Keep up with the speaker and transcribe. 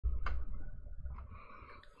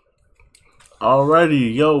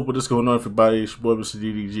Alrighty, yo, what is going on, everybody? It's your boy, Mr.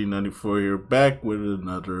 DDG94 here, back with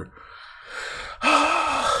another.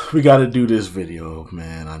 We got to do this video,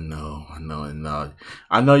 man. I know.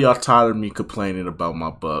 I know y'all tired of me complaining about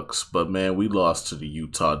my Bucks, but man, we lost to the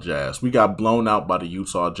Utah Jazz. We got blown out by the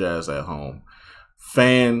Utah Jazz at home.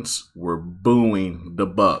 Fans were booing the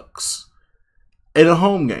Bucks in a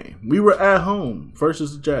home game. We were at home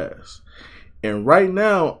versus the Jazz, and right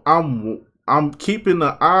now I'm keeping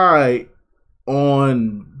an eye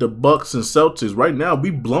on the Bucks and Celtics. Right now,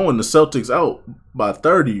 we blowing the Celtics out by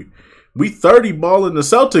 30. We 30 balling the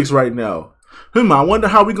Celtics right now. I wonder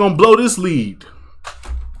how we gonna blow this lead.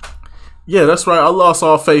 Yeah, that's right. I lost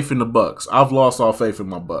all faith in the Bucks. I've lost all faith in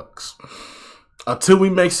my Bucks. Until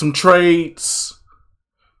we make some trades,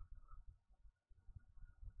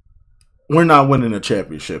 we're not winning a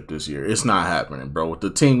championship this year. It's not happening, bro. With the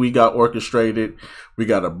team we got orchestrated, we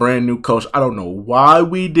got a brand new coach. I don't know why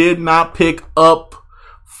we did not pick up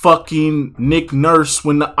fucking Nick Nurse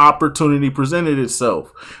when the opportunity presented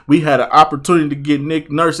itself. We had an opportunity to get Nick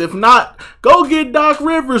Nurse. If not, go get Doc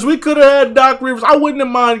Rivers. We could have had Doc Rivers. I wouldn't have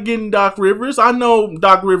minded getting Doc Rivers. I know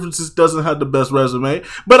Doc Rivers just doesn't have the best resume,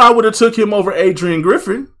 but I would have took him over Adrian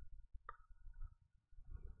Griffin.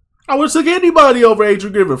 I would have took anybody over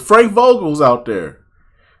Adrian Griffin. Frank Vogel's out there.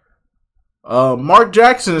 Mark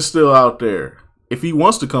Jackson is still out there. If he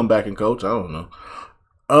wants to come back and coach, I don't know.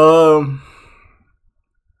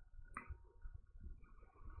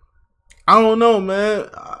 I don't know, man.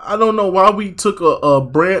 I don't know why we took a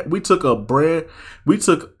wet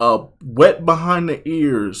behind the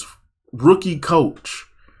ears rookie coach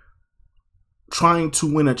trying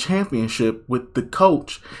to win a championship with the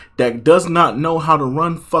coach that does not know how to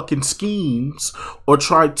run fucking schemes or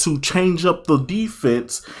try to change up the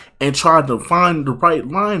defense and try to find the right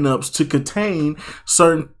lineups to contain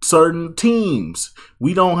certain teams.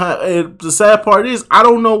 We don't have. The sad part is, I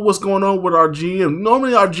don't know what's going on with our GM.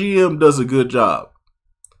 Normally, our GM does a good job.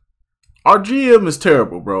 Our GM is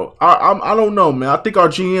terrible, bro. I don't know, man. I think our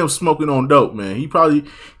GM's smoking on dope, man. He probably.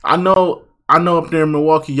 I know up there in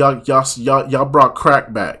Milwaukee, y'all brought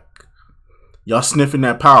crack back. Y'all sniffing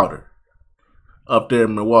that powder up there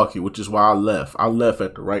in Milwaukee, which is why I left. I left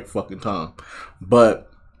at the right fucking time. But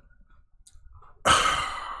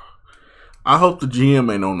I hope the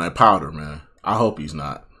GM ain't on that powder, man. I hope he's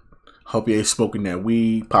not. Hope he ain't smoking that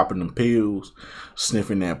weed, popping them pills,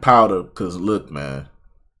 sniffing that powder. Because look, man,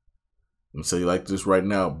 I'm say you like this right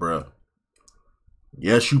now, bruh.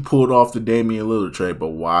 Yes, you pulled off the Damian Lillard trade, but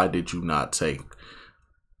why did you not take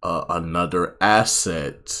another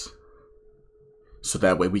asset so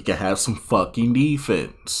that way we can have some fucking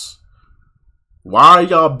defense? Why are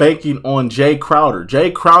y'all banking on Jay Crowder?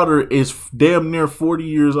 Jay Crowder is damn near 40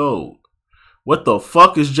 years old. What the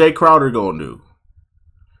fuck is Jay Crowder gonna do?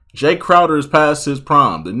 Jay Crowder is past his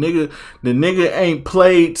prime. The nigga ain't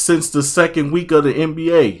played since the second week of the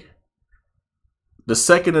NBA. The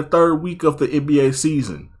second or third week of the NBA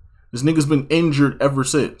season. This nigga's been injured ever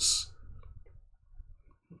since.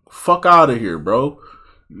 Fuck out of here, bro.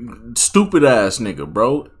 Stupid ass nigga,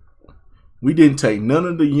 bro. We didn't take none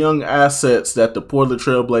of the young assets that the Portland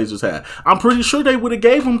Trail Blazers had. I'm pretty sure they would have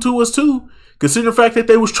gave them to us too. Considering the fact that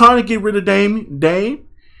they was trying to get rid of Dame.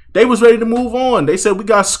 They was ready to move on. They said, we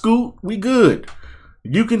got Scoot. We good.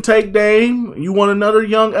 You can take Dame. You want another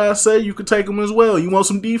young asset? You can take him as well. You want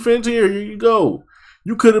some defense? Here you go.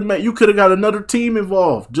 You could have got another team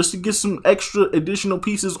involved just to get some extra additional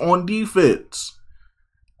pieces on defense.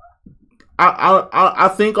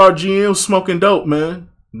 I think our GM's smoking dope, man.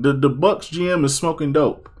 The Bucks GM is smoking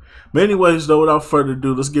dope. But anyways, though, without further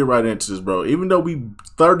ado, let's get right into this, bro. Even though we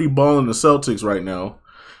 30 balling the Celtics right now,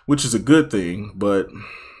 which is a good thing, but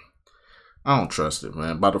I don't trust it,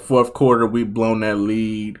 man. By the fourth quarter, we blown that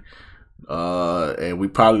lead, and we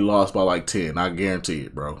probably lost by like 10. I guarantee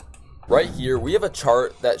it, bro. Right here, we have a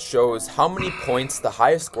chart that shows how many points the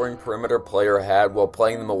highest scoring perimeter player had while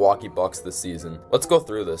playing the Milwaukee Bucks this season. Let's go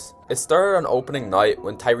through this. It started on opening night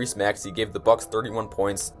when Tyrese Maxey gave the Bucks 31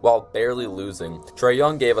 points while barely losing. Trae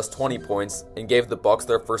Young gave us 20 points and gave the Bucks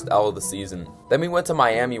their first L of the season. Then we went to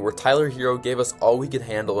Miami where Tyler Hero gave us all we could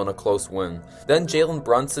handle in a close win. Then Jalen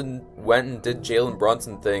Brunson went and did Jalen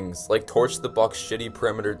Brunson things like torch the Bucks' shitty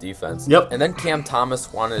perimeter defense. Yep. And then Cam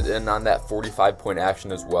Thomas wanted in on that 45-point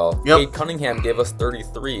action as well. Yep. Cade Cunningham gave us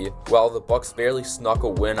 33, while the Bucks barely snuck a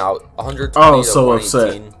win out 120 to so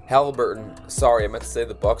 118. upset. Halliburton, sorry, I meant to say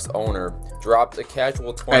the Bucks owner, dropped a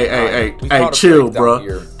casual 29. Hey, chill, bro.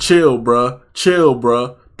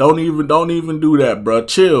 Don't even do that, bro.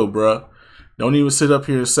 Chill, bro. Don't even sit up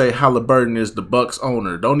here and say Halliburton is the Bucks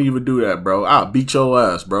owner. Don't even do that, bro. I'll beat your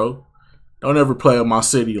ass, bro. Don't ever play in my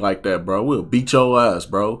city like that, bro. We'll beat your ass,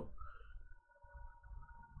 bro.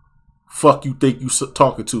 Fuck you think you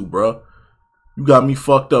talking to, bro? You got me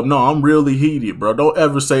fucked up. No, I'm really heated, bro. Don't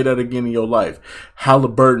ever say that again in your life.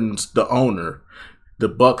 Halliburton's the owner. The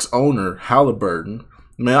Bucks owner, Halliburton.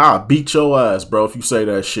 Man, I'll beat your ass, bro, if you say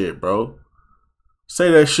that shit, bro.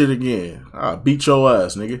 Say that shit again. I'll beat your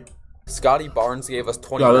ass, nigga. Scotty Barnes gave us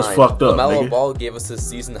 29. Yo, that's fucked up, LaMelo nigga. Ball gave us his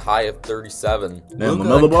season high of 37. Damn, Luka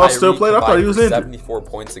LaMelo and Ball still Kyrie played? I thought he was combined for injured. 74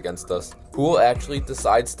 points against us. Poole actually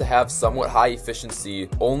decides to have somewhat high efficiency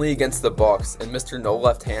only against the Bucks, and Mr. No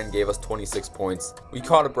Left Hand gave us 26 points. We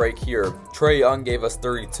caught a break here. Trae Young gave us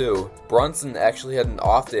 32. Brunson actually had an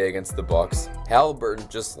off day against the Bucks. Halliburton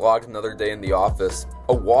just logged another day in the office.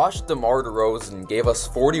 A washed DeMar DeRozan gave us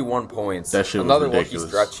 41 points. That shit was another ridiculous. rookie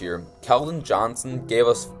stretch here. Keldon Johnson gave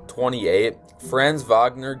us 28. Franz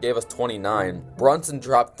Wagner gave us 29. Brunson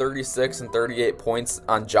dropped 36 and 38 points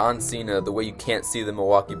on John Cena the way you can't see the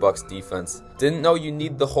Milwaukee Bucks defense. Didn't know you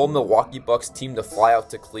need the whole Milwaukee Bucks team to fly out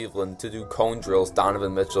to Cleveland to do cone drills,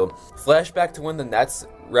 Donovan Mitchell. Flashback to when the Nets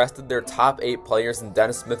rested their top 8 players and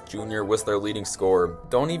Dennis Smith Jr. was their leading scorer.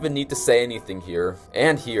 Don't even need to say anything here.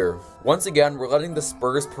 And here. Once again, we're letting the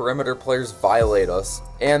Spurs perimeter players violate us,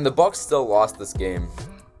 and the Bucks still lost this game.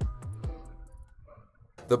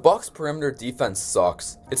 The Bucks' perimeter defense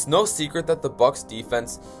sucks. It's no secret that the Bucks'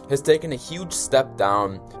 defense has taken a huge step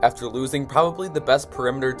down after losing probably the best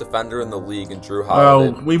perimeter defender in the league in Drew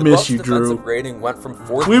Holiday. Oh, we miss you, Drew. The defensive rating went from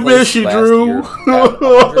 4th We place miss you, last Drew. year at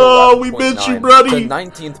Oh, we miss you, 111.9 buddy. to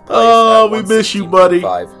 19th place Oh, at we miss you, buddy.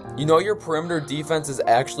 116.5. You know your perimeter defense is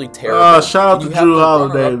actually terrible. Shout out and to you have Drew the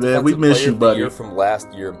Holiday, runner-up man. We defensive miss player you, of the buddy. year from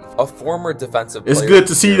last year, a former defensive It's player good of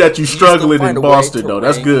to the see year. that you You still struggling find in a way Boston, to though.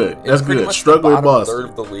 That's rank good. in That's pretty good. much Struggling in the bottom Boston. third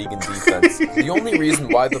of the league in defense. The only reason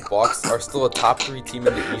why the Bucks are still a top 3 team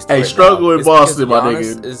in the East Hey, right struggle now in is Boston, because my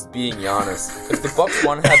Giannis nigga. is being Giannis. If the Bucks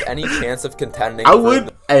want to have any chance of contending, I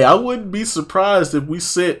wouldn't be surprised if we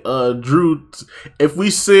sent Drew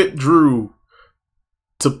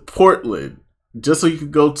to Portland just so he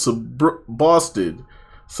could go to Boston,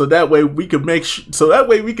 so that way we could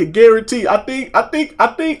guarantee. I think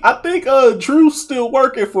Drew's still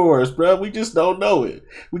working for us, bro. We just don't know it.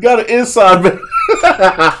 We got an inside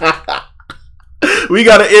we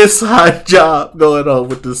got an inside job going on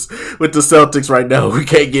with the Celtics right now. We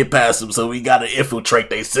can't get past them, so we got to infiltrate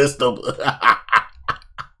their system.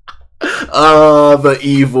 The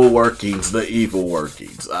evil workings.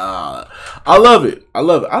 I love it. I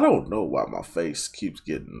don't know why my face keeps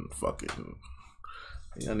getting fucking.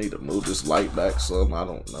 I need to move this light back some. I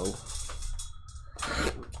don't know.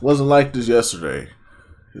 Wasn't like this yesterday.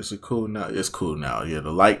 Is it cool now? It's cool now. Yeah,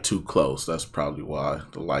 the light too close. That's probably why.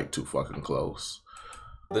 The light too fucking close.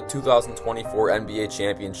 the 2024 NBA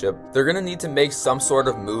Championship, they're going to need to make some sort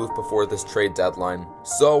of move before this trade deadline.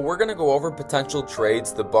 So we're going to go over potential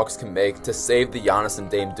trades the Bucks can make to save the Giannis and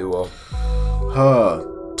Dame duo.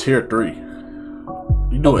 Tier 3.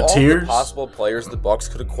 You doing Of all tiers? the possible players the Bucks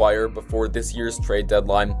could acquire before this year's trade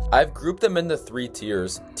deadline, I've grouped them into 3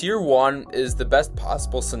 tiers. Tier 1 is the best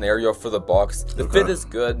possible scenario for the Bucks. The fit is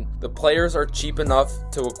good, the players are cheap enough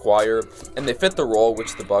to acquire, and they fit the role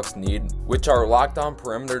which the Bucks need, which are lockdown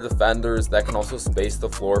perimeter defenders that can also space the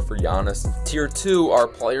floor for Giannis. Tier 2 are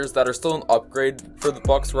players that are still an upgrade for the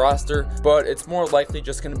Bucks roster, but it's more likely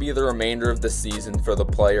just going to be the remainder of the season for the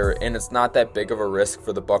player, and it's not that big of a risk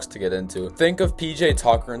for the Bucks to get into. Think of PJ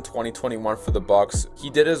Tucker in 2021 for the Bucks. He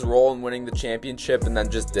did his role in winning the championship and then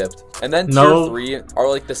just dipped. And then tier 3 are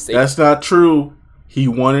like the safe. That's not true. He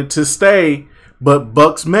wanted to stay, but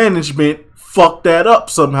Bucks management fucked that up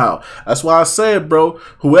somehow. That's why I said, bro,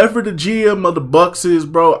 whoever the GM of the Bucks is,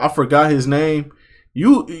 bro, I forgot his name.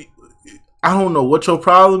 I don't know what your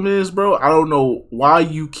problem is, bro. I don't know why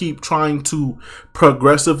you keep trying to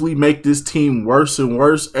progressively make this team worse and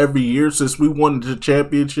worse every year since we won the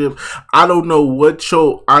championship. I don't know what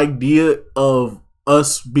your idea of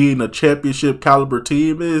us being a championship caliber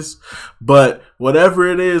team is, but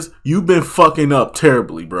whatever it is, you've been fucking up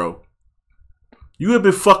terribly, bro. You have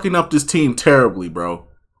been fucking up this team terribly, bro.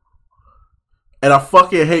 And I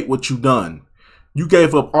fucking hate what you done. You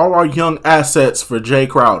gave up all our young assets for Jay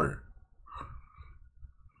Crowder.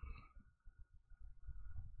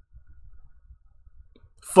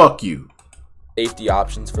 Fuck you. safety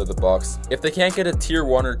options for the Bucks. If they can't get a tier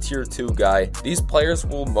 1 or tier 2 guy, these players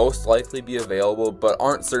will most likely be available but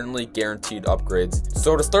aren't certainly guaranteed upgrades.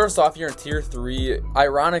 So to start us off here in tier 3,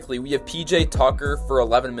 ironically, we have PJ Tucker for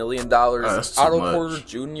 $11 million, Otto Porter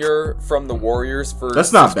Jr. from the Warriors for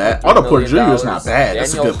that's not bad. Otto Porter Jr. is not bad.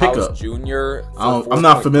 That's a good pickup. Jr. I'm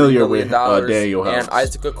not familiar with Daniel House. And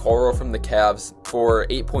Isaac Okoro from the Cavs for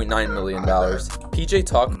 $8.9 million. PJ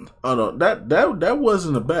Tucker. Oh no, that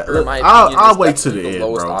wasn't a bad. I'll wait to the end,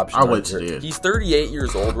 bro. I'll wait to the end. He's 38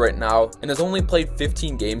 years old right now and has only played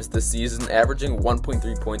 15 games this season, averaging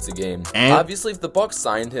 1.3 points a game. And obviously, if the Bucks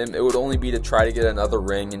signed him, it would only be to try to get another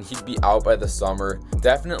ring, and he'd be out by the summer.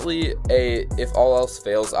 Definitely a if all else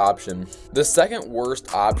fails option. The second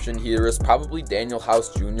worst option here is probably Daniel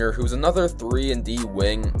House Jr., who's another 3-and-D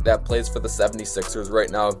wing that plays for the 76ers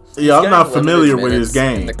right now. Yeah, I'm not familiar with his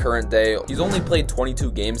game. In the current day, he's only played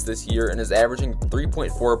 22 games this year and is averaging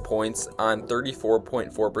 3.4 points on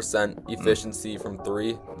 34.4% efficiency from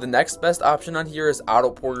 3. The next best option on here is Otto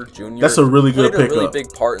Porter Jr. That's a really good pickup. Played a really big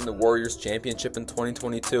part in the Warriors championship in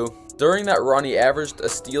 2022. During that run, he averaged a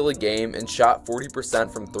steal a game and shot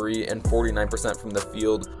 40% from 3 and 49% from the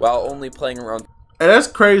field, while only playing around. And that's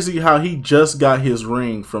crazy how he just got his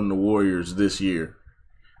ring from the Warriors this year.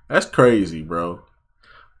 That's crazy, bro.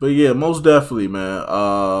 But yeah, most definitely, man.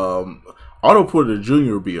 Otto Porter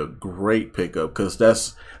Jr. would be a great pickup because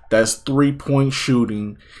that's 3-point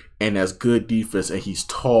shooting and that's good defense, and he's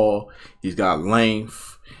tall. He's got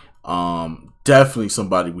length. Definitely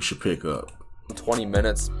somebody we should pick up. 20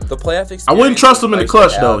 minutes. The playoff experience. I wouldn't trust him in the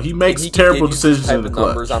clutch though. He makes terrible decisions in the clutch.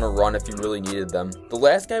 Numbers on a run if you really needed them. The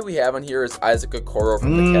last guy we have on here is Isaac Okoro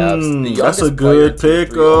from the Cavs. The that's a good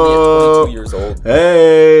pickup. Only at 22 years old.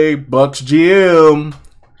 Hey, Bucks GM.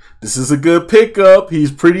 This is a good pickup.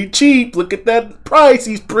 He's pretty cheap. Look at that price.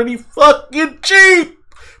 He's pretty fucking cheap.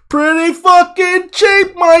 Pretty fucking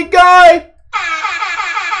cheap, my guy.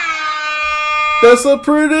 That's a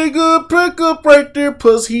pretty good pickup right there,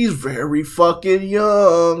 plus he's very fucking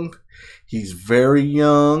young. He's very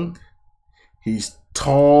young. He's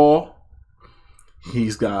tall.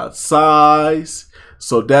 He's got size.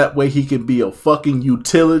 So that way he can be a fucking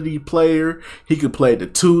utility player. He can play the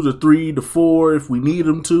 2, the 3, the 4 if we need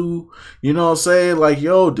him to. You know what I'm saying? Like,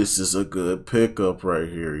 yo, this is a good pickup right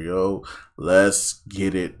here, yo. Let's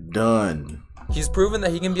get it done. He's proven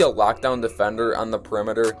that he can be a lockdown defender on the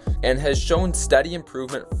perimeter and has shown steady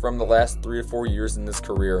improvement from the last 3 or 4 years in his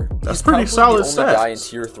career. That's pretty solid He's the only guy in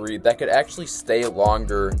tier 3 that could actually stay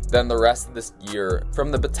longer than the rest of this year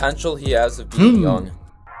from the potential he has of being young.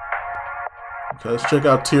 Okay, let's check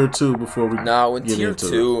out tier 2 before we Now, in tier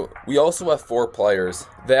 2, we also have 4 players.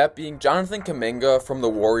 That being Jonathan Kuminga from the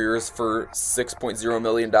Warriors for $6.0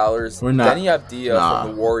 million. Denny Avdia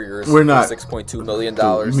from the Warriors for $6.2 million.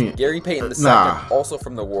 Dude, Gary Payton II, also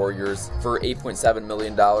from the Warriors, for $8.7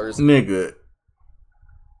 million. Nigga,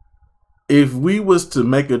 if we was to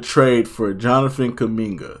make a trade for Jonathan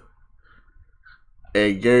Kuminga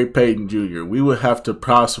and Gary Payton Jr., we would have to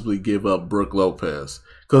possibly give up Brook Lopez.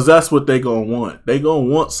 Because that's what they going to want. They going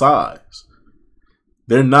to want size.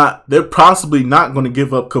 They're possibly not going to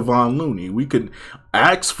give up Kevon Looney. We could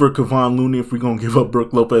ask for Kevon Looney if we're going to give up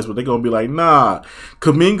Brook Lopez, but they're going to be like, nah,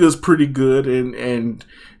 Kuminga's pretty good. And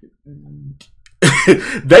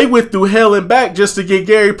they went through hell and back just to get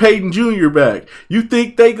Gary Payton Jr. back. You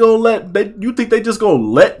think they just going to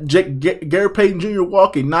let Gary Payton Jr.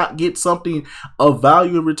 walk and not get something of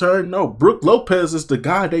value in return? No, Brook Lopez is the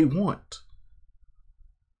guy they want.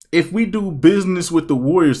 If we do business with the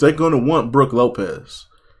Warriors, they're going to want Brook Lopez.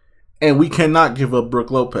 And we cannot give up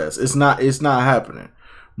Brook Lopez. It's not happening.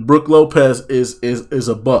 Brook Lopez is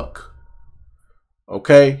a buck.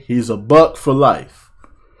 Okay? He's a buck for life.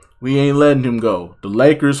 We ain't letting him go. The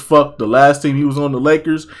Lakers fucked. The last team he was on the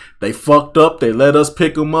Lakers, they fucked up. They let us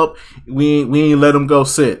pick him up. We ain't let him go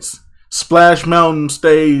since. Splash Mountain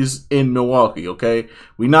stays in Milwaukee, okay?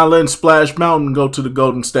 We not letting Splash Mountain go to the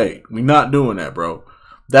Golden State. We not doing that, bro.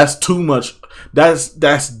 That's too much. That's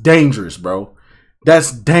dangerous, bro.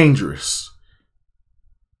 That's dangerous.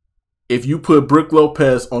 If you put Brook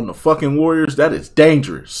Lopez on the fucking Warriors, that is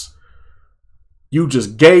dangerous. You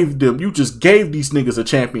just gave these niggas a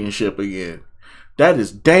championship again. That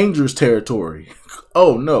is dangerous territory.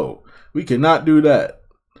 Oh no, we cannot do that.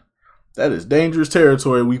 That is dangerous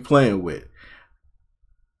territory we playing with.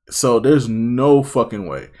 So there's no fucking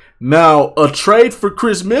way. Now, a trade for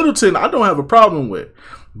Chris Middleton, I don't have a problem with.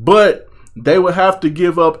 But they would have to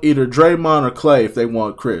give up either Draymond or Clay if they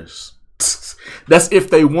want Chris. That's if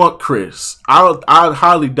they want Chris. I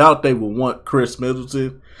highly doubt they would want Chris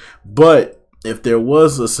Middleton. But if there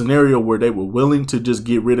was a scenario where they were willing to just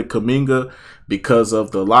get rid of Kuminga because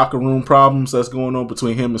of the locker room problems that's going on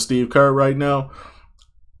between him and Steve Kerr right now,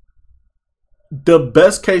 the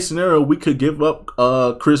best case scenario, we could give up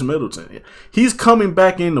Chris Middleton. He's coming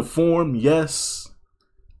back into form, yes,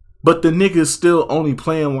 but the nigga's still only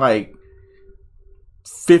playing like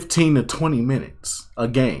 15 to 20 minutes a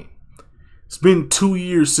game. It's been 2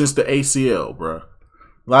 years since the ACL, bro.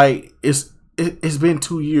 Like, it's been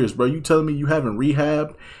 2 years, bro. You telling me you haven't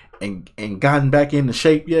rehabbed and gotten back into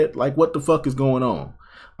shape yet? Like, what the fuck is going on?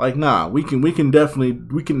 Like, nah, we can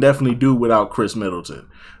definitely do without Chris Middleton.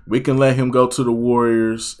 We can let him go to the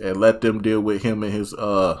Warriors and let them deal with him and his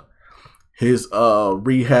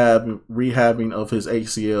rehabbing of his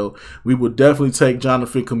ACL. We would definitely take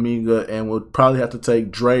Jonathan Kuminga, and we'll probably have to take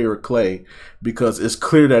Dre or Clay, because it's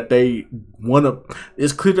clear that they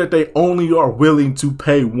only are willing to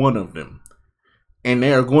pay one of them, and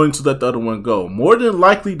they are going to let the other one go. More than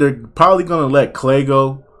likely, they're probably going to let Clay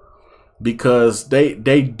go, because they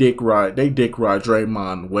dick ride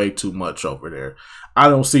Draymond way too much over there. I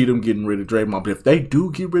don't see them getting rid of Draymond, but if they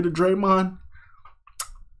do get rid of Draymond,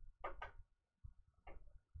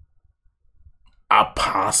 I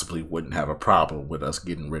possibly wouldn't have a problem with us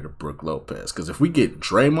getting rid of Brook Lopez. Because if we get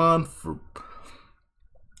Draymond,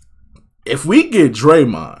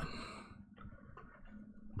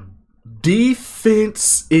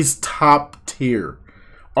 defense is top tier.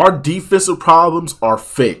 Our defensive problems are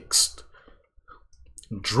fixed.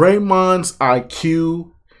 Draymond's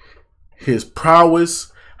IQ, his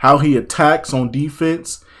prowess, how he attacks on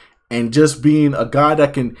defense, and just being a guy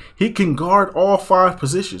that can guard all 5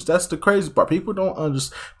 positions. That's the crazy part. People don't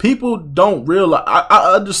understand. People don't realize.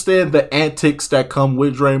 I understand the antics that come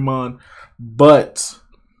with Draymond, but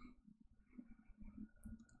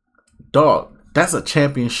dog, that's a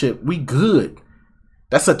championship. We good.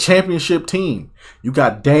 That's a championship team. You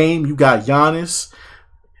got Dame, you got Giannis.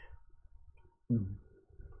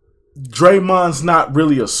 Draymond's not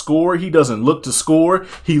really a scorer. He doesn't look to score.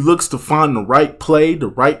 He looks to find the right play, the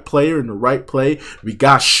right player, and the right play. We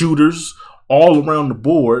got shooters all around the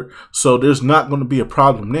board, so there's not going to be a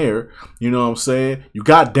problem there. You know what I'm saying? You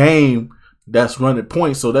got Dame that's running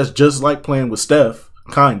points, so that's just like playing with Steph,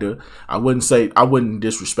 kinda. I wouldn't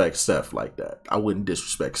disrespect Steph like that.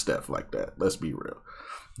 Let's be real.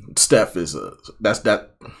 Steph is that's a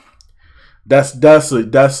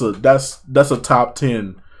top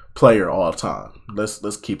 10 player all time.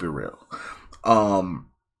 Let's keep it real.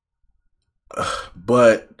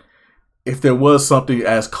 But if there was something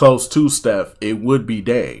as close to Steph, it would be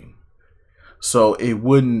Dame. So it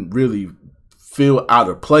wouldn't really feel out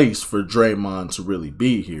of place for Draymond to really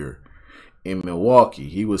be here in Milwaukee.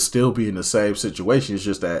 He would still be in the same situation. It's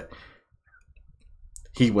just that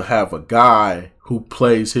he would have a guy who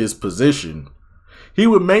plays his position. He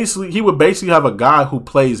would basically have a guy who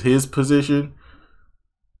plays his position.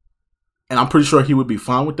 And I'm pretty sure he would be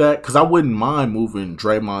fine with that, because I wouldn't mind moving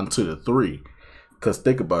Draymond to the 3. Because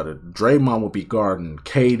think about it. Draymond would be guarding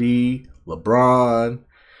KD, LeBron.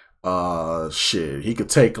 He could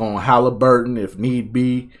take on Halliburton if need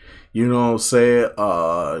be. You know what I'm saying?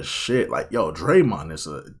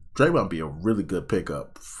 Draymond be a really good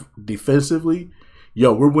pickup. Defensively,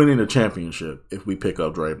 we're winning a championship if we pick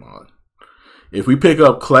up Draymond. If we pick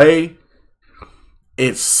up Clay,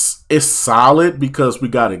 it's solid because we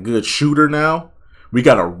got a good shooter now. We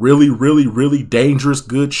got a really, really, really dangerous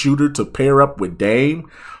good shooter to pair up with Dame.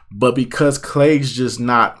 But because Clay's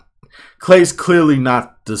clearly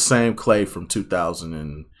not the same Clay from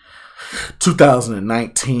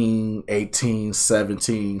 2019, 18,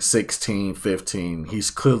 17, 16, 15. He's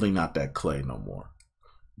clearly not that Clay no more.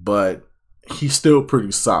 But he's still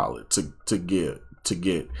pretty solid to get.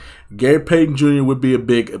 Gary Payton Jr. would be a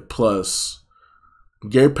big plus.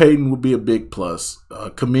 Kuminga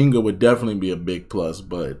would definitely be a big plus,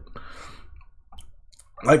 but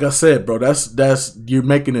like I said, bro, that's you're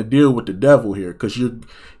making a deal with the devil here, because you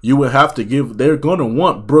would have to give. They're gonna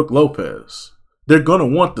want Brook Lopez. They're gonna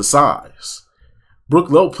want the size. Brook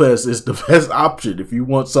Lopez is the best option if you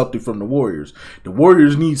want something from the Warriors. The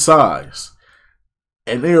Warriors need size,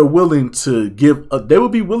 and they are willing to give. They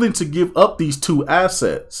would be willing to give up these 2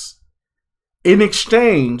 assets in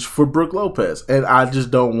exchange for Brook Lopez. And I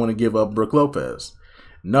just don't want to give up Brook Lopez.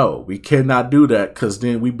 No, we cannot do that, because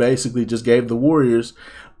then we basically just gave the Warriors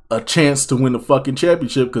a chance to win the fucking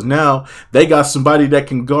championship, because now they got somebody that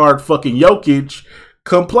can guard fucking Jokic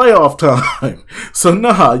come playoff time. So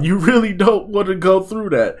nah, you really don't want to go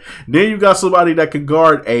through that. Then you got somebody that can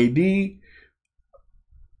guard AD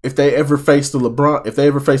if they ever face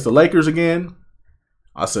the Lakers again.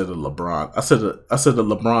 I said the LeBron. I said the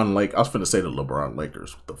LeBron Lake. I was finna say the LeBron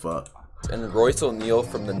Lakers. What the fuck? And Royce O'Neal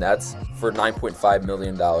from the Nets for $9.5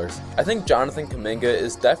 million. I think Jonathan Kuminga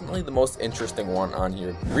is definitely the most interesting one on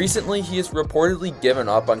here. Recently, he has reportedly given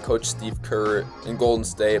up on Coach Steve Kerr in Golden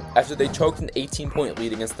State after they choked an 18-point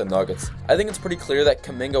lead against the Nuggets. I think it's pretty clear that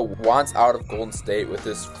Kuminga wants out of Golden State with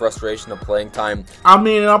his frustration of playing time. I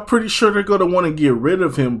mean, I'm pretty sure they're going to want to get rid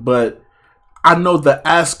of him, but I know the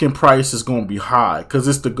asking price is going to be high because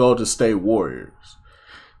it's the Golden State Warriors.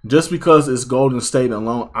 Just because it's Golden State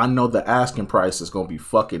alone, I know the asking price is going to be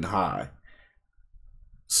fucking high.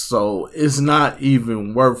 So it's not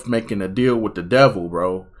even worth making a deal with the devil,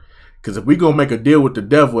 bro. Because if we going to make a deal with the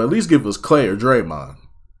devil, at least give us Clay or Draymond.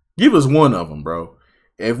 Give us one of them, bro.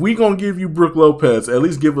 If we going to give you Brook Lopez, at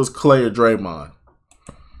least give us Clay or Draymond.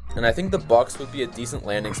 And I think the Bucks would be a decent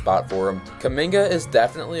landing spot for him. Kuminga is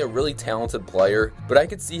definitely a really talented player, but I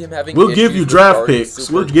could see him having We'll give you draft picks.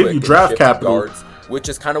 We'll give you draft capital. Guards, which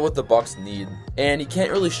is kind of what the Bucks need. And he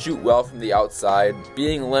can't really shoot well from the outside,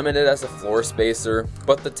 being limited as a floor spacer,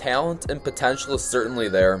 but the talent and potential is certainly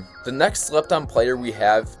there. The next slept-on player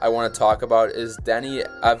I want to talk about is Deni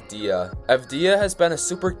Avdija. Avdija has been a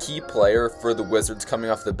super key player for the Wizards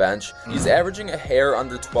coming off the bench. He's averaging a hair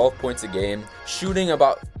under 12 points a game, shooting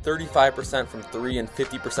about 35% from 3 and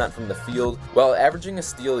 50% from the field, while averaging a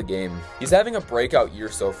steal a game. He's having a breakout year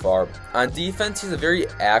so far. On defense, he's a very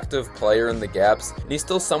active player in the gaps, and he's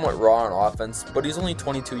still somewhat raw on offense, but he's only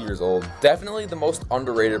 22 years old. Definitely the most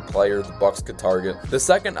underrated player the Bucks could target. The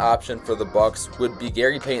second option for the Bucks would be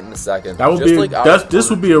Gary Payton II. That would be this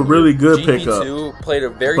would be a really good pickup. GP2 played a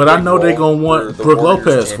very but I know they're gonna want Brook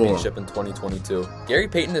Lopez for him in 2022. Gary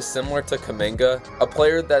Payton is similar to Kuminga, a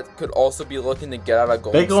player that could also be looking to get out of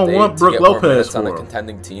Golden State gonna want Brook Lopez on a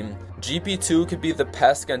contending team. GP2 could be the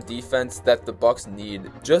pest on defense that the Bucks need.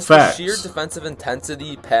 Just the sheer defensive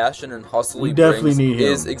intensity, passion, and hustle he brings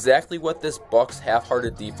is exactly what this Bucks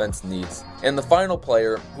half-hearted defense needs. And the final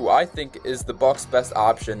player, who I think is the Bucks' best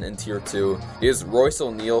option in Tier 2, is Royce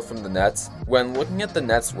O'Neal from the Nets. When looking at the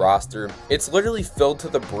Nets roster, it's literally filled to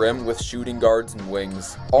the brim with shooting guards and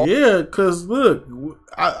wings. Yeah, because look,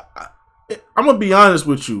 I'm going to be honest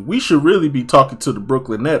with you. We should really be talking to the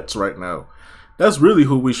Brooklyn Nets right now. That's really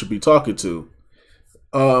who we should be talking to.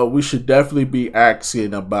 We should definitely be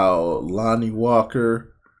asking about Lonnie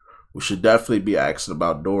Walker. We should definitely be asking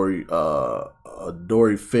about Dorian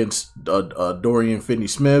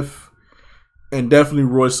Finney-Smith, and definitely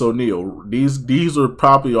Royce O'Neal. These are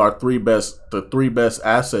probably the three best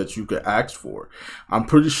assets you could ask for. I'm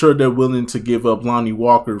pretty sure they're willing to give up Lonnie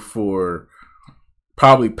Walker for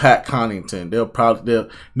probably Pat Connaughton.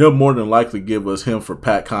 They'll more than likely give us him for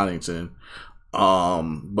Pat Connaughton.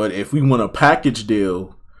 But if we want a package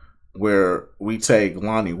deal where we take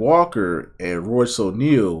Lonnie Walker and Royce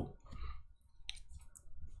O'Neal,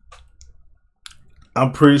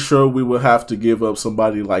 I'm pretty sure we would have to give up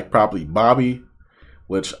somebody like probably Bobby,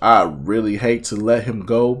 which I really hate to let him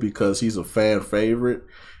go because he's a fan favorite.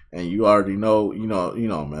 And you already know,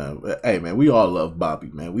 man. Hey, man, we all love Bobby,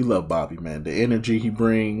 man. We love Bobby, man. The energy he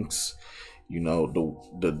brings,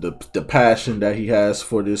 the passion that he has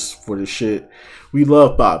for this shit. We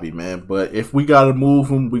love Bobby, man. But if we gotta move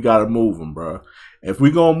him, we gotta move him, bro. If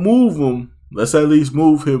we gonna move him, let's at least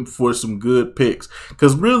move him for some good picks.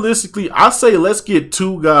 Because realistically, I say let's get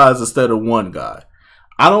 2 guys instead of 1 guy.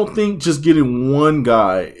 I don't think just getting 1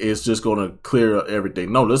 guy is just gonna clear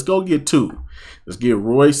everything. No, let's go get 2. Let's get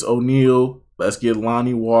Royce O'Neal. Let's get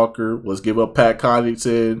Lonnie Walker. Let's give up Pat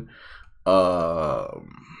Connaughton.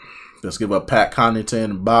 Let's give up Pat Connaughton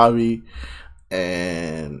and Bobby,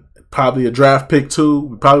 and probably a draft pick too.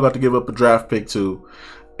 We're probably about to give up a draft pick too,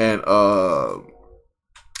 and the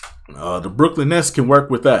Brooklyn Nets can work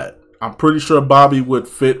with that. I'm pretty sure Bobby would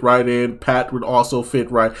fit right in. Pat would also fit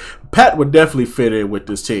right. Pat would definitely fit in with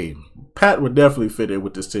this team.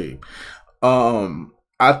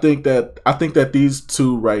 I think that these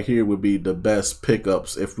 2 right here would be the best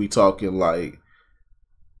pickups if we talking like.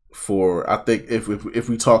 If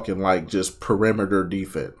we talking like just perimeter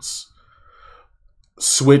defense,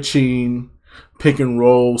 switching, pick and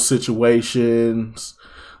roll situations,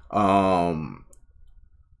 going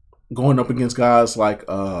up against guys like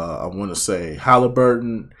I want to say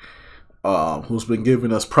Halliburton, who's been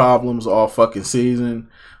giving us problems all fucking season.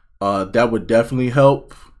 That would definitely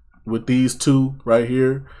help with these 2 right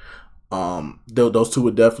here. Those 2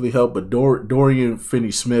 would definitely help, but Dorian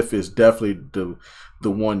Finney-Smith is definitely the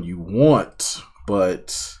one you want,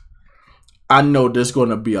 but I know there's going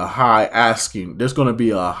to be a high asking. There's going to be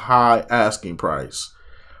a high asking price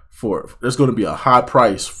for. There's going to be a high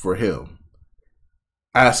price for him.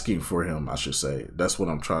 asking for him, I should say. That's what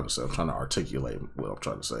I'm trying to say. I'm trying to articulate what I'm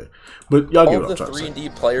trying to say. But y'all get what I'm trying to say. All the 3-and-D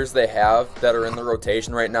players they have that are in the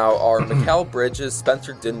rotation right now are Mikal Bridges,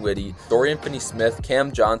 Spencer Dinwiddie, Dorian Finney-Smith,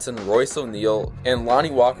 Cam Johnson, Royce O'Neal, and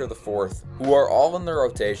Lonnie Walker IV, who are all in the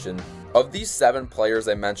rotation. Of these 7 players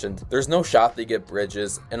I mentioned, there's no shot they get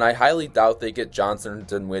Bridges, and I highly doubt they get Johnson or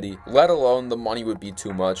Dinwiddie, let alone the money would be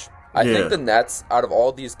too much. I think the Nets, out of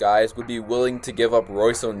all these guys, would be willing to give up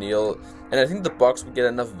Royce O'Neal, and I think the Bucks would get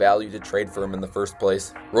enough value to trade for him in the first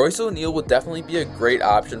place. Royce O'Neal would definitely be a great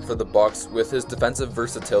option for the Bucks with his defensive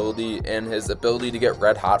versatility and his ability to get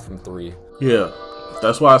red hot from 3. Yeah.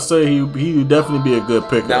 That's why I say he would definitely be a good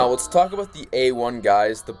pickup. Now, let's talk about the A1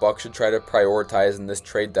 guys the Bucks should try to prioritize in this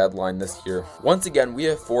trade deadline this year. Once again, we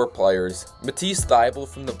have 4 players. Matisse Thybulle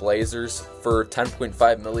from the Blazers for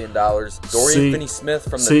 $10.5 million. Dorian Finney-Smith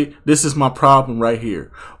from the... See, this is my problem right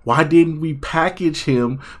here. Why didn't we package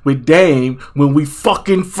him with Dame when we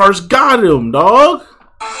fucking first got him, dog?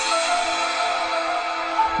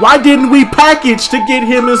 Why didn't we package to get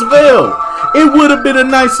him as well? It would have been a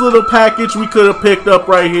nice little package we could have picked up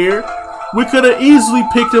right here. We could have easily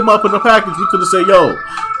picked him up in a package. We could have said, yo,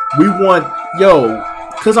 we want,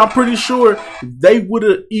 because I'm pretty sure they would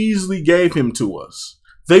have easily gave him to us.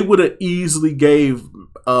 They would have easily gave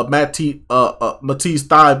Matisse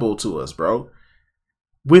Thybulle to us, bro.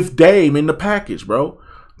 With Dame in the package, bro.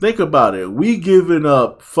 Think about it. We giving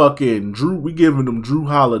up fucking Drew. We giving them Drew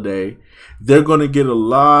Holiday. They're going to get a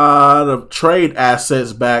lot of trade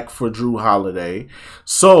assets back for Drew Holiday.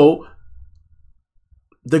 So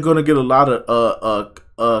they're going to get a lot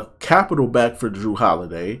of capital back for Drew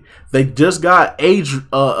Holiday. They just got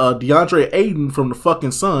DeAndre Ayton from the fucking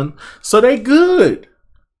Sun. So they good.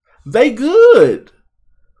 They good.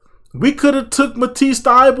 We could have took Matisse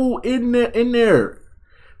Thybulle in there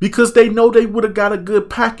because they know they would have got a good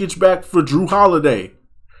package back for Drew Holiday.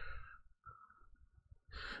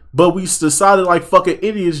 But we decided like fucking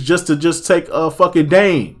idiots just to take a fucking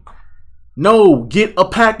Dame. No, get a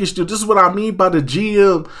package deal. This is what I mean by the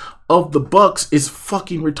GM of the Bucks is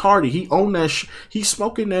fucking retarded. He own that he's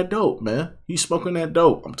smoking that dope, man. He's smoking that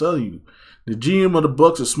dope. I'm telling you. The GM of the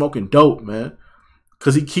Bucks is smoking dope, man.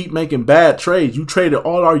 Because he keep making bad trades. You traded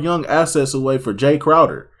all our young assets away for Jay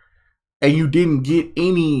Crowder. And you didn't get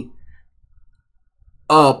any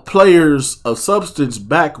players of substance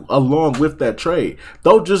back along with that trade.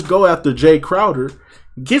 Don't just go after Jay Crowder.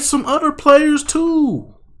 Get some other players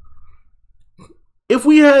too. If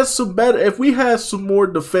we had some more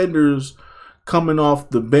defenders coming off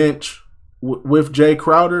the bench with Jay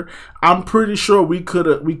Crowder, I'm pretty sure we could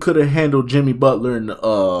have handled Jimmy Butler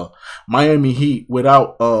and Miami Heat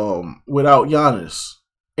without Giannis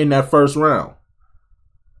in that first round.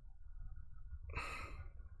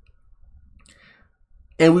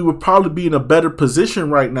 And we would probably be in a better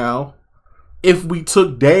position right now if we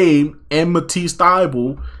took Dame and Matisse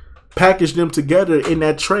Thybulle, packaged them together in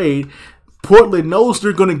that trade. Portland knows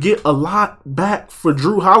they're going to get a lot back for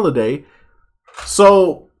Drew Holiday.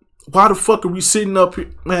 So why the fuck are we sitting up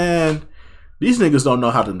here? Man, these niggas don't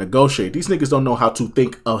know how to negotiate. These niggas don't know how to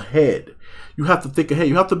think ahead. You have to think ahead.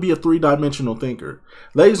 You have to be a 3-dimensional thinker.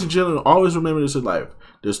 Ladies and gentlemen, always remember this in life.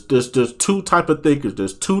 There's 2 type of thinkers.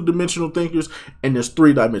 There's 2-dimensional thinkers and there's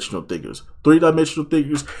 3-dimensional thinkers. 3-dimensional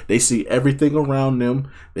thinkers, they see everything around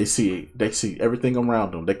them. They see everything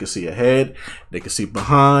around them. They can see ahead, they can see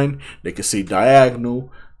behind, they can see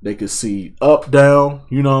diagonal, they can see up, down,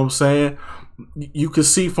 you know what I'm saying? You can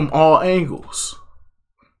see from all angles.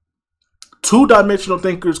 2-dimensional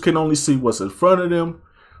thinkers can only see what's in front of them,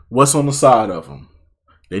 what's on the side of them.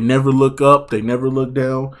 They never look up, they never look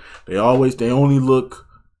down. They only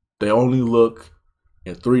look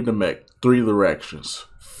in 3 directions.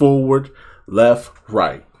 Forward, left,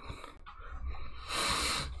 right.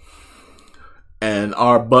 And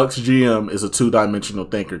our Bucks GM is a 2-dimensional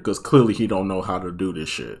thinker because clearly he don't know how to do this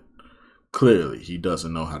shit. Clearly he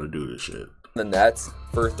doesn't know how to do this shit. The Nets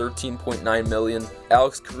for $13.9 million,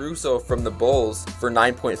 Alex Caruso from the Bulls for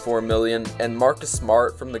 $9.4 million, and Marcus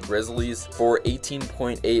Smart from the Grizzlies for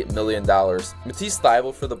 $18.8 million. Matisse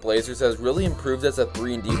Thybulle for the Blazers has really improved as a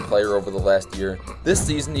 3-and-D player over the last year. This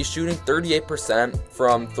season, he's shooting 38%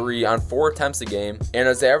 from 3 on 4 attempts a game and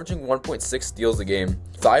is averaging 1.6 steals a game.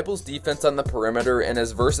 Thybulle's defense on the perimeter and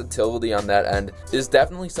his versatility on that end is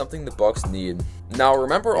definitely something the Bucks need. Now,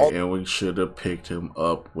 remember all... And we should have picked him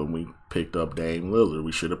up when we picked up Dame Lillard.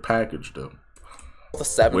 We should have packaged him. The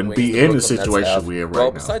 7 Wouldn't wings be the in the Brooklyn Nets situation have. we in right Well,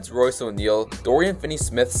 now. besides Royce O'Neal, Dorian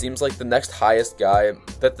Finney-Smith seems like the next highest guy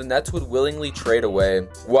that the Nets would willingly trade away,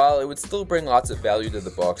 while it would still bring lots of value to the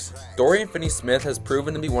Bucks. Dorian Finney-Smith has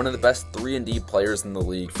proven to be one of the best 3-and-D players in the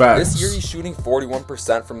league. Facts. This year he's shooting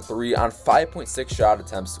 41% from 3 on 5.6 shot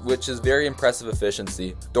attempts, which is very impressive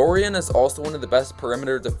efficiency. Dorian is also one of the best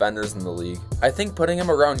perimeter defenders in the league. I think putting him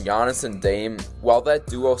around Giannis and Dame, while that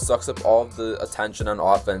duo sucks up all of the attention on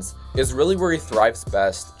offense, is really where he thrives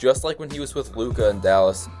best, just like when he was with Luka in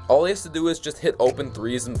Dallas. All he has to do is just hit open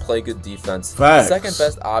threes and play good defense. Facts. The second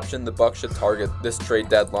best option the Bucks should target this trade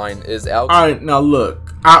deadline is Alex. Alright, now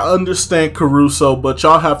look, I understand Caruso, but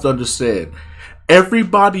y'all have to understand,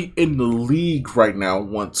 everybody in the league right now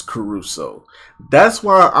wants Caruso. That's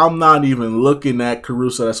why I'm not even looking at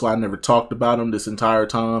Caruso. That's why I never talked about him this entire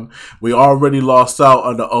time. We already lost out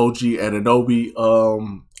on the OG and Anunoby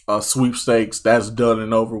sweepstakes. That's done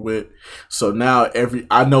and over with. So now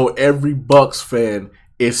I know every Bucks fan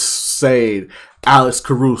is saying Alex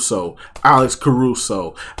Caruso, Alex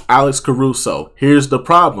Caruso, Alex Caruso. Here's the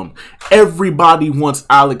problem. Everybody wants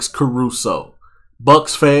Alex Caruso.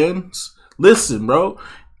 Bucks fans, listen, bro.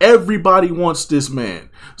 Everybody wants this man.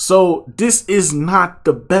 So this is not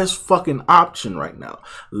the best fucking option right now.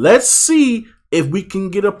 Let's see if we can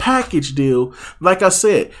get a package deal. Like I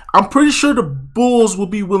said, I'm pretty sure the Bulls will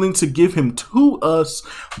be willing to give him to us.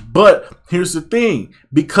 But here's the thing.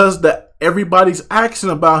 Because everybody's asking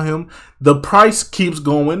about him, the price keeps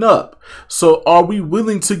going up. So are we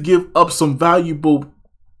willing to give up some valuable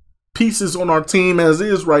pieces on our team as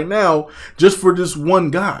is right now just for this one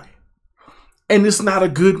guy? And it's not a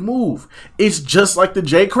good move. It's just like the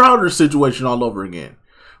Jay Crowder situation all over again.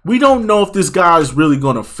 We don't know if this guy is really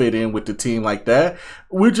going to fit in with the team like that.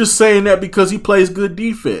 We're just saying that because he plays good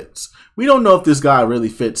defense. We don't know if this guy really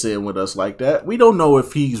fits in with us like that. We don't know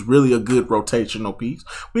if he's really a good rotational piece.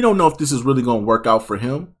 We don't know if this is really going to work out for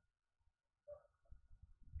him.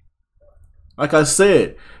 Like I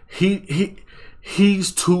said,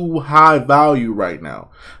 he's too high value right now.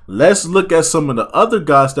 Let's look at some of the other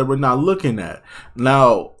guys that we're not looking at.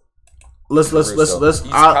 Now,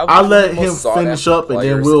 I'll let him finish up and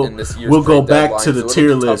then we'll go back to the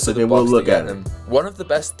tier list and then we'll look at him. One of the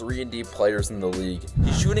best 3-and-D players in the league.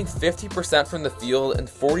 He's shooting 50% from the field and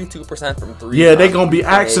 42% from 3. Yeah, they're gonna be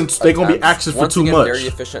asking for too much. Very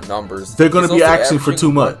efficient numbers. They're gonna be asking for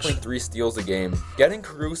too much. 1.3 steals a game. Getting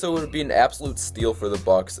Caruso would be an absolute steal for the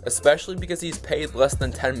Bucks, especially because he's paid less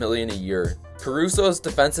than $10 million a year. Caruso's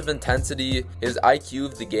defensive intensity, his IQ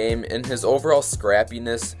of the game, and his overall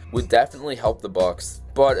scrappiness would definitely help the Bucks.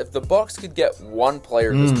 But if the Bucks could get one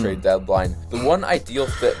player this trade deadline, the one ideal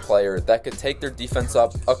fit player that could take their defense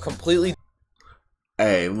up a completely...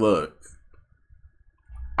 Hey, look.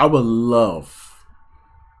 I would love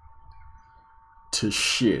to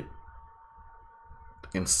shit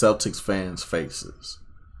in Celtics fans' faces.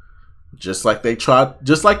 Just like they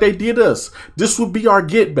did us. This would be our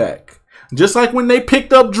get back. Just like when they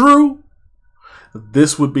picked up Drew,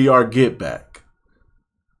 this would be our get back.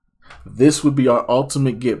 This would be our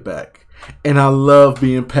ultimate get back. And I love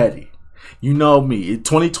being petty. You know me. In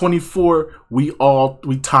 2024, we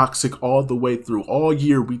toxic all the way through. All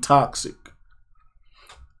year we toxic.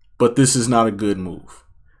 But this is not a good move.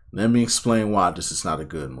 Let me explain why this is not a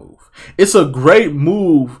good move. It's a great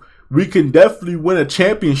move. We can definitely win a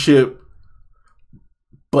championship.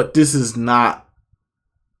 But this is not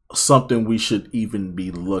something we should even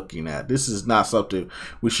be looking at. This is not something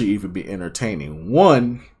we should even be entertaining.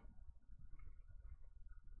 One,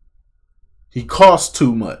 he costs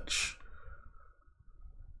too much.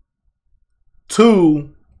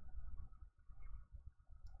 Two,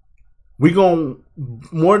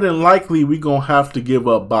 more than likely we gonna have to give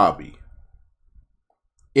up Bobby.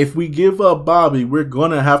 If we give up Bobby, we're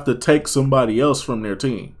gonna have to take somebody else from their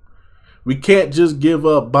team. We can't just give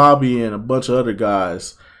up Bobby and a bunch of other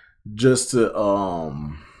guys just to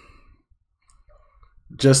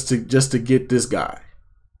get this guy.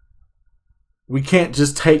 We can't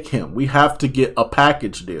just take him. We have to get a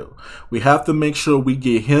package deal. We have to make sure we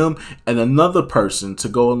get him and another person to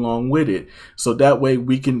go along with it. So that way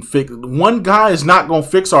we can fix... One guy is not going to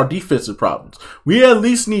fix our defensive problems. We at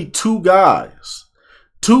least need two guys.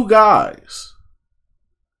 Two guys.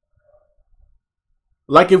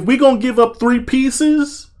 Like if we're going to give up 3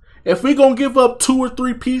 pieces, if we're going to give up 2 or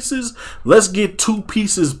 3 pieces, let's get 2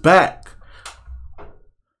 pieces back.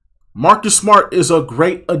 Marcus Smart is a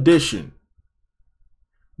great addition.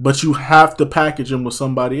 But you have to package him with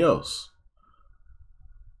somebody else.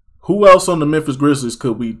 Who else on the Memphis Grizzlies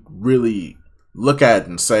could we really look at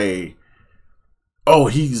and say, oh,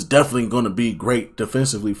 he's definitely going to be great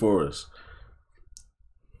defensively for us?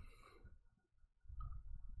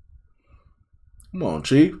 Come on,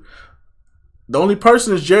 Chief. The only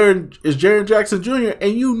person is Jaren Jackson Jr.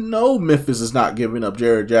 and you know Memphis is not giving up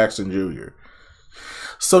Jaren Jackson Jr.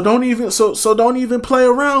 So don't even play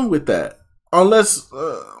around with that. Unless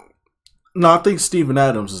no, I think Steven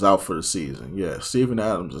Adams is out for the season. Yeah, Steven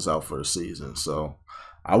Adams is out for the season. So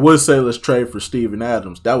I would say let's trade for Steven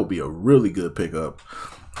Adams. That would be a really good pickup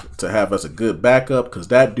to have as a good backup because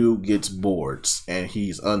that dude gets boards and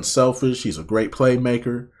he's unselfish. He's a great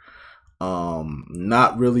playmaker.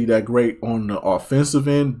 Not really that great on the offensive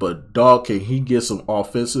end, but dog, can he get some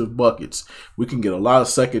offensive buckets? We can get a lot of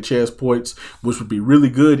second chance points, which would be really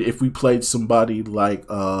good if we played somebody like,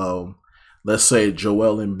 let's say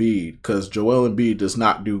Joel Embiid, because Joel Embiid does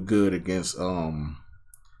not do good against,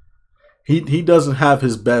 he doesn't have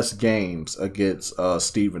his best games against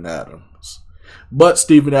Steven Adams. But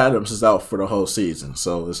Steven Adams is out for the whole season,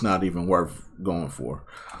 so it's not even worth going for.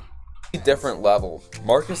 Different level.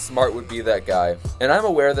 Marcus Smart would be that guy, and I'm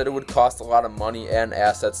aware that it would cost a lot of money and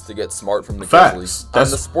assets to get Smart from the Grizzlies. On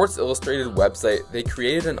the Sports Illustrated website, they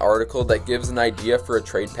created an article that gives an idea for a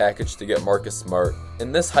trade package to get Marcus Smart.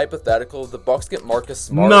 In this hypothetical, the Bucks get Marcus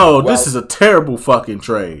Smart. No, this is a terrible fucking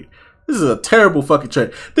trade. This is a terrible fucking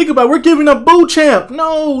trade. Think about it, we're giving up Boo Champ.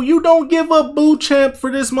 No, you don't give up Boo Champ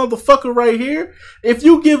for this motherfucker right here. If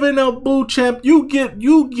you giving up Boo Champ, you get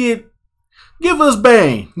give us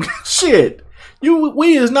Bane. Shit.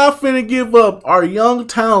 We is not finna give up our young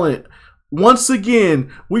talent. Once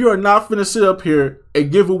again, we are not finna sit up here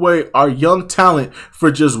and give away our young talent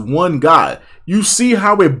for just one guy. You see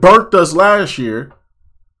how it burnt us last year.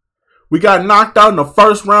 We got knocked out in the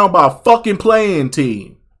first round by a fucking playing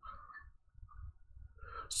team.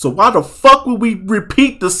 So why the fuck would we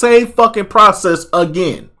repeat the same fucking process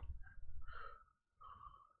again?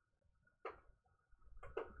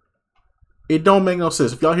 It don't make no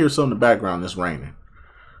sense. If y'all hear something in the background, it's raining.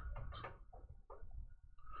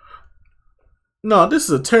 No, this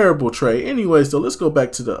is a terrible trade. Anyway, so let's go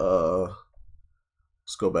back to the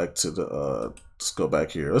let's go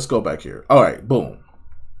back here. Let's go back here. All right, boom.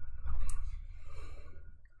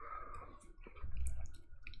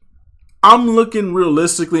 I'm looking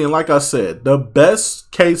realistically, and like I said, the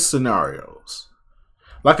best case scenarios.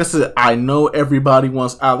 Like I said, I know everybody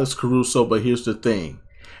wants Alex Caruso, but here's the thing.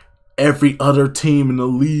 Every other team in the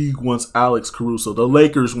league wants Alex Caruso. The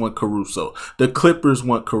Lakers want Caruso. The Clippers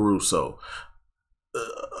want Caruso.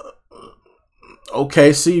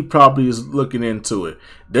 OKC probably is looking into it.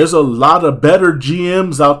 There's a lot of better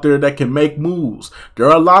GMs out there that can make moves. There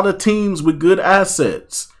are a lot of teams with good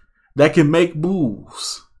assets that can make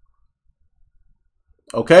moves.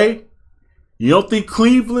 Okay? You don't think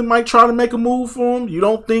Cleveland might try to make a move for him? You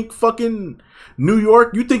don't think fucking New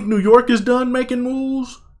York? You think New York is done making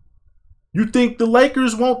moves? You think the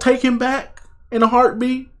Lakers won't take him back in a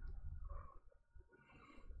heartbeat?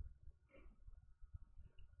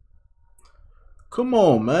 Come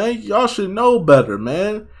on, man. Y'all should know better,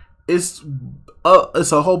 man. It's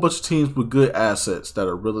a whole bunch of teams with good assets that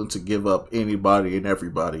are willing to give up anybody and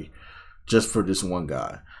everybody just for this one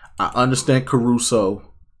guy. I understand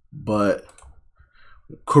Caruso, but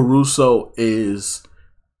Caruso,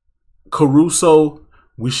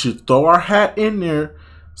 we should throw our hat in there.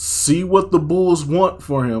 See what the Bulls want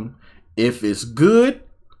for him. If it's good,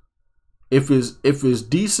 if it's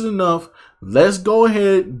decent enough, let's go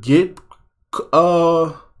ahead get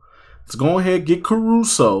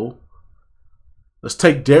Caruso. Let's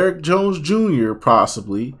take Derrick Jones Jr.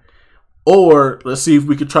 possibly, or let's see if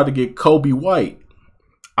we could try to get Kobe White.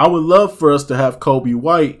 I would love for us to have Kobe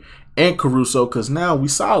White and Caruso because now we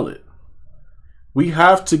solid. We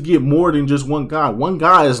have to get more than just one guy. One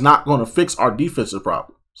guy is not going to fix our defensive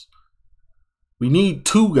problems. We need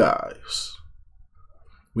two guys.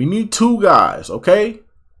 We need two guys, okay?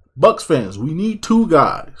 Bucks fans, we need two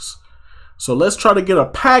guys. So let's try to get a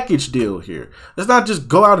package deal here. Let's not just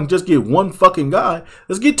go out and just get one fucking guy.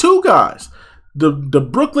 Let's get two guys. The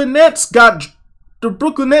Brooklyn Nets got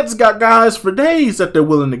guys for days that they're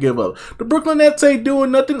willing to give up. The Brooklyn Nets ain't doing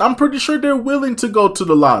nothing. I'm pretty sure they're willing to go to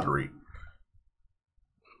the lottery.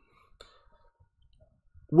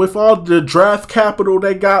 With all the draft capital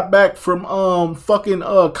they got back from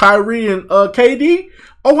Kyrie and KD,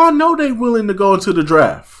 oh, I know they willing to go into the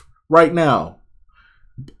draft right now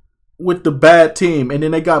with the bad team. And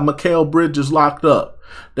then they got Mikal Bridges locked up.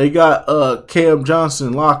 They got Cam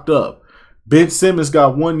Johnson locked up. Ben Simmons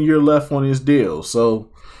got 1 year left on his deal.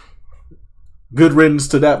 So good riddance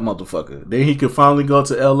to that motherfucker. Then he could finally go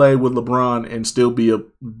to LA with LeBron and still be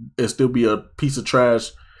a piece of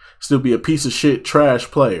trash. Still be a piece of shit trash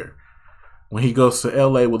player when he goes to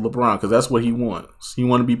LA with LeBron, because that's what he wants. He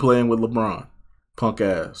want to be playing with LeBron, punk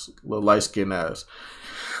ass, little light skin ass.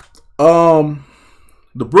 The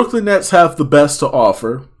Brooklyn Nets have the best to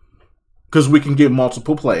offer because we can get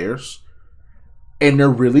multiple players, and they're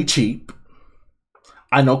really cheap.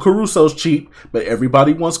 I know Caruso's cheap, but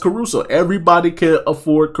everybody wants Caruso. Everybody can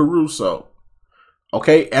afford Caruso.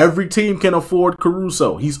 Okay, every team can afford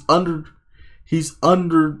Caruso. He's undervalued. He's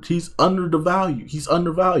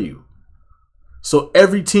undervalued. So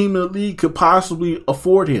every team in the league could possibly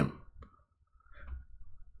afford him.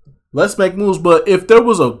 Let's make moves. But if there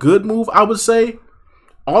was a good move, I would say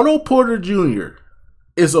Otto Porter Jr.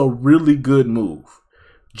 is a really good move.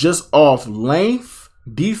 Just off length,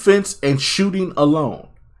 defense, and shooting alone.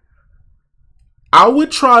 I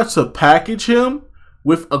would try to package him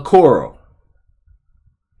with Okoro.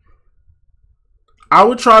 I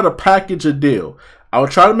would try to package a deal. I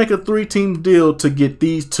would try to make a 3-team deal to get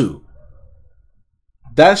these two.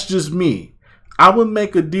 That's just me. I would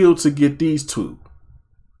make a deal to get these two.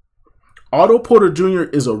 Otto Porter Jr.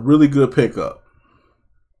 is a really good pickup.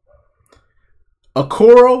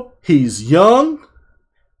 Okoro, he's young.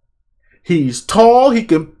 He's tall. He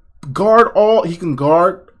can guard all. He can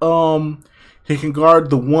guard. He can guard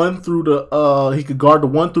the 1 through the. He can guard the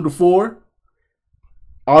 1 through the 4.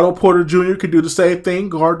 Otto Porter Jr. can do the same thing.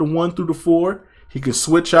 Guard the 1 through the 4. He can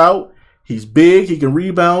switch out. He's big. He can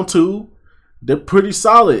rebound too. They're pretty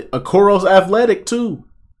solid. Okoro's athletic too.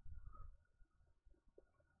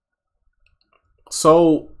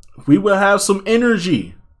 So we will have some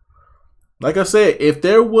energy. Like I said, if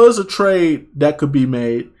there was a trade that could be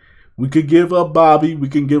made, we could give up Bobby. We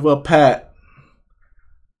can give up Pat.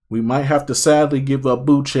 We might have to sadly give up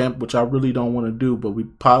Bootchamp, which I really don't want to do, but we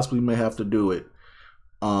possibly may have to do it.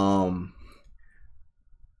 And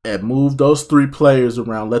move those 3 players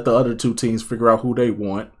around. Let the other 2 teams figure out who they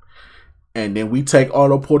want. And then we take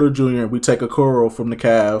Otto Porter Jr. and we take Okoro from the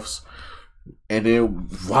Cavs. And then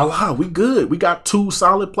voila, we good. We got 2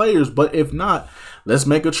 solid players. But if not, let's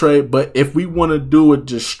make a trade. But if we want to do it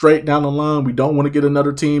just straight down the line, we don't want to get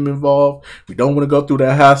another team involved. We don't want to go through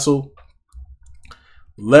that hassle.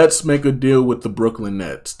 Let's make a deal with the Brooklyn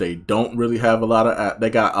Nets. They don't really have a lot of. They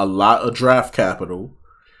got a lot of draft capital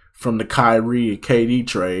from the Kyrie and KD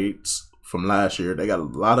trades from last year. They got a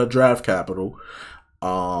lot of draft capital.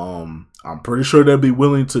 I'm pretty sure they'll be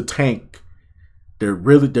willing to tank.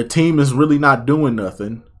 The team is really not doing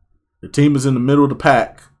nothing. The team is in the middle of the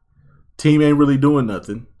pack. Team ain't really doing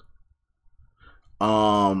nothing.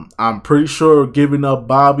 I'm pretty sure giving up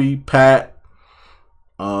Bobby, Pat,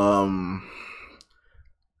 and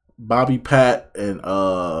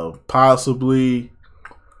possibly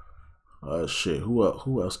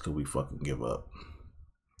who else could we fucking give up?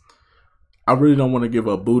 I really don't want to give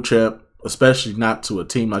up Bootchamp, especially not to a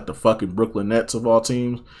team like the fucking Brooklyn Nets of all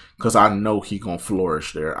teams, because I know he gonna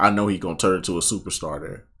flourish there. I know he gonna turn into a superstar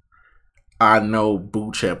there. I know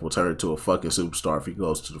Bootchamp will turn into a fucking superstar if he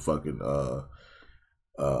goes to the fucking the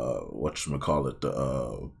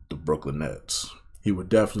Brooklyn Nets. He would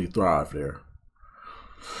definitely thrive there.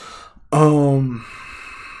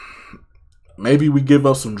 Maybe we give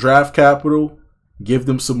up some draft capital, give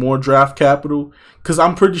them some more draft capital, because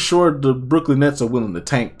I'm pretty sure the Brooklyn Nets are willing to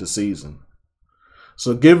tank the season.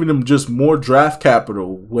 So giving them just more draft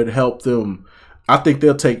capital would help them. I think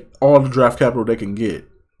they'll take all the draft capital they can get,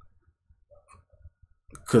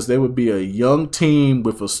 because they would be a young team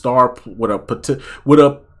with an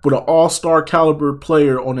all-star caliber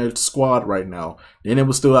player on their squad right now. Then they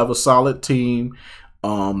would still have a solid team.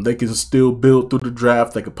 They can still build through the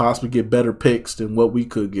draft. They could possibly get better picks than what we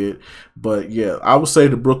could get. But yeah, I would say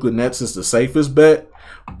the Brooklyn Nets is the safest bet.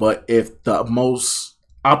 But if the most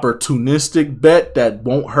opportunistic bet that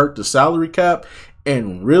won't hurt the salary cap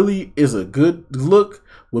and really is a good look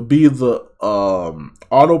would be the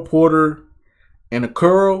Otto Porter and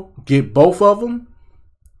Okoro. Get both of them.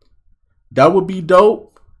 That would be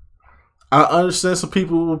dope. I understand some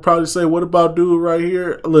people will probably say, what about dude right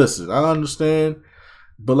here? Listen, I understand.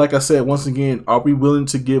 But like I said, once again, are we willing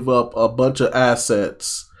to give up a bunch of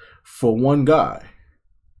assets for one guy?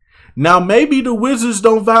 Now, maybe the Wizards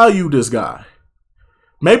don't value this guy.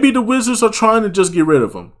 Maybe the Wizards are trying to just get rid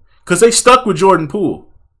of him because they stuck with Jordan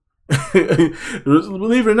Poole.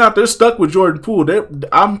 Believe it or not, they're stuck with Jordan Poole.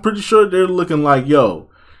 I'm pretty sure they're looking like,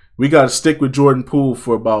 yo, we got to stick with Jordan Poole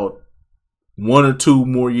for about 1 or 2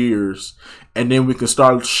 more years, and then we can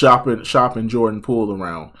start shopping Jordan Poole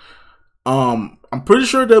around. I'm pretty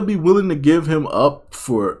sure they'll be willing to give him up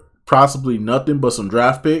for possibly nothing but some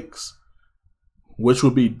draft picks, which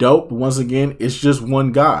would be dope. But once again, it's just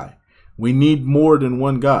one guy. We need more than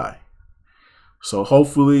one guy. So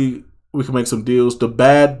hopefully we can make some deals.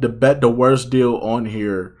 The worst deal on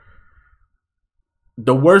here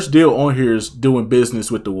the worst deal on here is doing business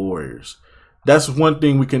with the Warriors. That's one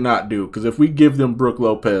thing we cannot do, because if we give them Brook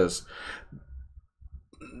Lopez,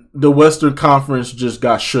 the Western Conference just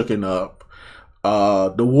got shooken up.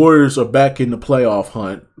 The Warriors are back in the playoff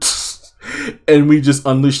hunt. And we just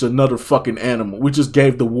unleashed another fucking animal. We just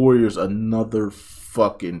gave the Warriors another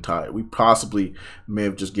fucking title. We possibly may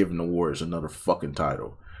have just given the Warriors another fucking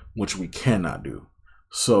title, which we cannot do.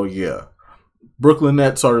 So, yeah. Brooklyn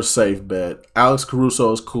Nets are a safe bet. Alex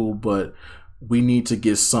Caruso is cool, but we need to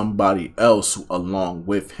get somebody else along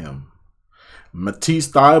with him. Matisse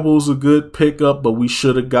Thybulle's a good pickup, but we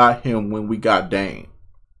should have got him when we got Dame.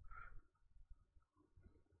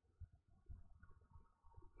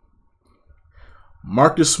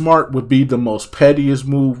 Marcus Smart would be the most pettiest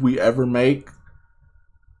move we ever make,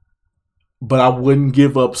 but I wouldn't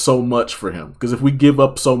give up so much for him. Because if we give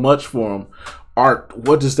up so much for him,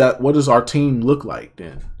 what does our team look like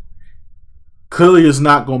then? Clearly it's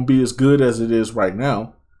not going to be as good as it is right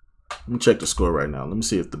now. Let me check the score right now. Let me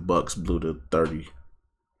see if the Bucks blew to 30.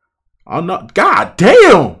 I'm not. God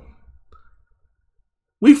damn!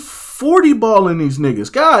 We 40 balling these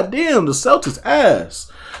niggas. God damn, the Celtics ass.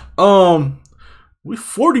 We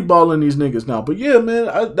 40 balling these niggas now. But yeah,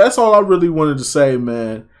 man, that's all I really wanted to say,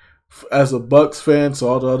 man. As a Bucks fan, so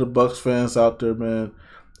all the other Bucks fans out there, man,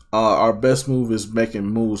 our best move is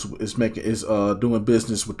doing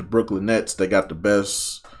business with the Brooklyn Nets. They got the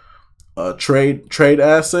best trade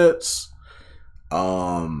assets.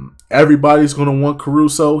 Everybody's gonna want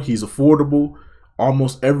Caruso. He's affordable.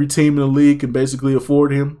 Almost every team in the league can basically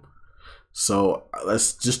afford him. So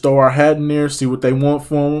let's just throw our hat in there, see what they want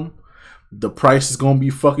from him. The price is gonna be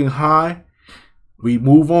fucking high. We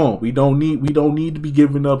move on. We don't need to be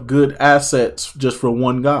giving up good assets just for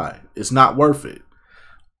one guy. It's not worth it.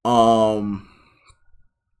 And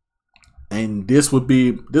this would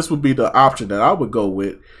be the option that I would go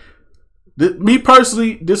with. Me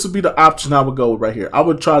personally, this would be the option I would go with right here. I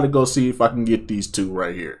would try to go see if I can get these two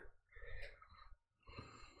right here.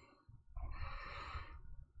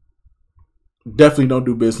 Definitely don't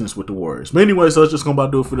do business with the Warriors. But anyway, so that's just going to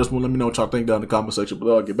about do it for this one. Let me know what y'all think down in the comment section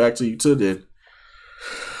below. I'll get back to you till then.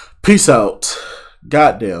 Peace out.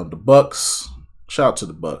 Goddamn, the Bucks. Shout out to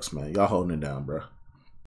the Bucks, man. Y'all holding it down, bro.